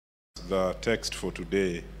the text for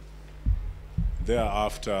today.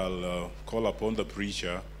 Thereafter, I'll call upon the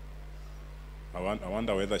preacher. I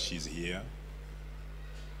wonder whether she's here.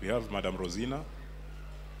 We have Madam Rosina.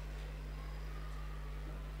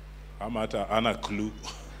 I'm at Anna Clue.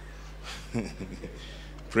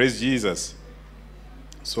 Praise Jesus.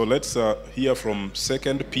 So let's hear from 2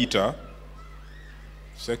 Peter.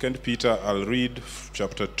 2 Peter, I'll read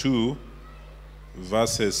chapter 2,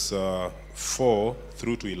 verses 4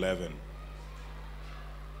 through to 11.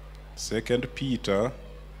 2 Peter,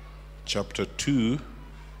 chapter 2,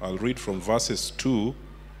 I'll read from verses 2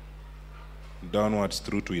 downwards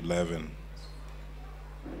through to 11.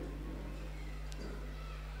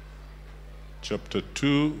 Chapter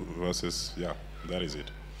 2, verses, that is it.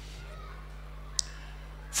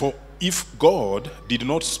 For if God did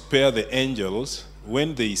not spare the angels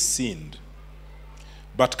when they sinned,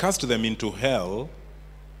 but cast them into hell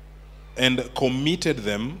and committed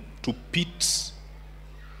them to pits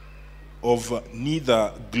of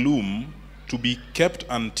neither gloom to be kept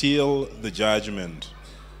until the judgment.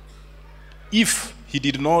 If he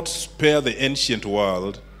did not spare the ancient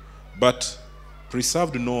world, but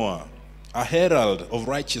preserved Noah, a herald of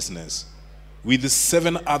righteousness, with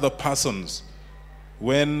 7 other persons,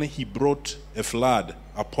 when he brought a flood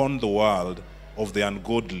upon the world of the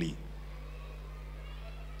ungodly.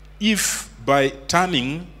 If by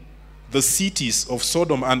turning the cities of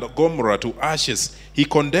Sodom and Gomorrah to ashes, he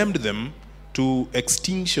condemned them to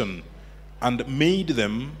extinction and made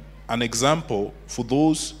them an example for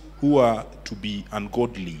those who are to be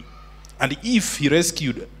ungodly. And if he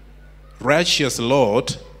rescued righteous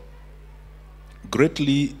Lot,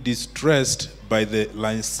 greatly distressed by the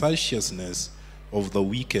licentiousness of the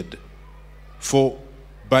wicked, for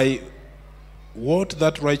by what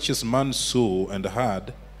that righteous man saw and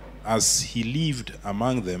heard as he lived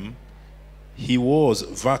among them, he was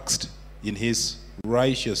vexed in his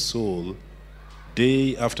righteous soul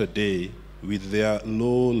day after day with their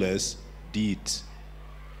lawless deeds.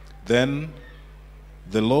 Then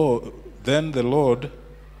the Lord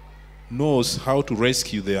knows how to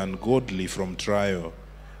rescue the ungodly from trial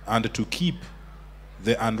and to keep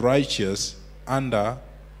the unrighteous under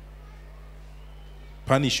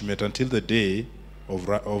punishment until the day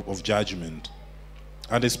of judgment,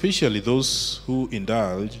 and especially those who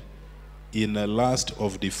indulge in a lust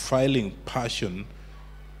of defiling passion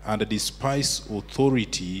and despise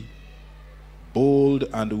authority. Bold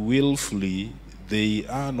and willfully they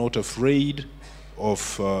are not afraid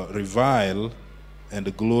of revile and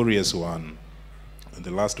the glorious one. And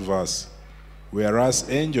the last verse, whereas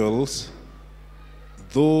angels,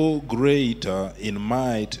 though greater in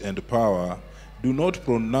might and power, do not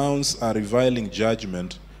pronounce a reviling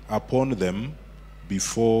judgment upon them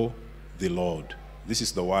before the Lord. This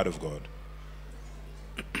is the word of God.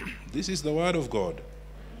 This is the word of God.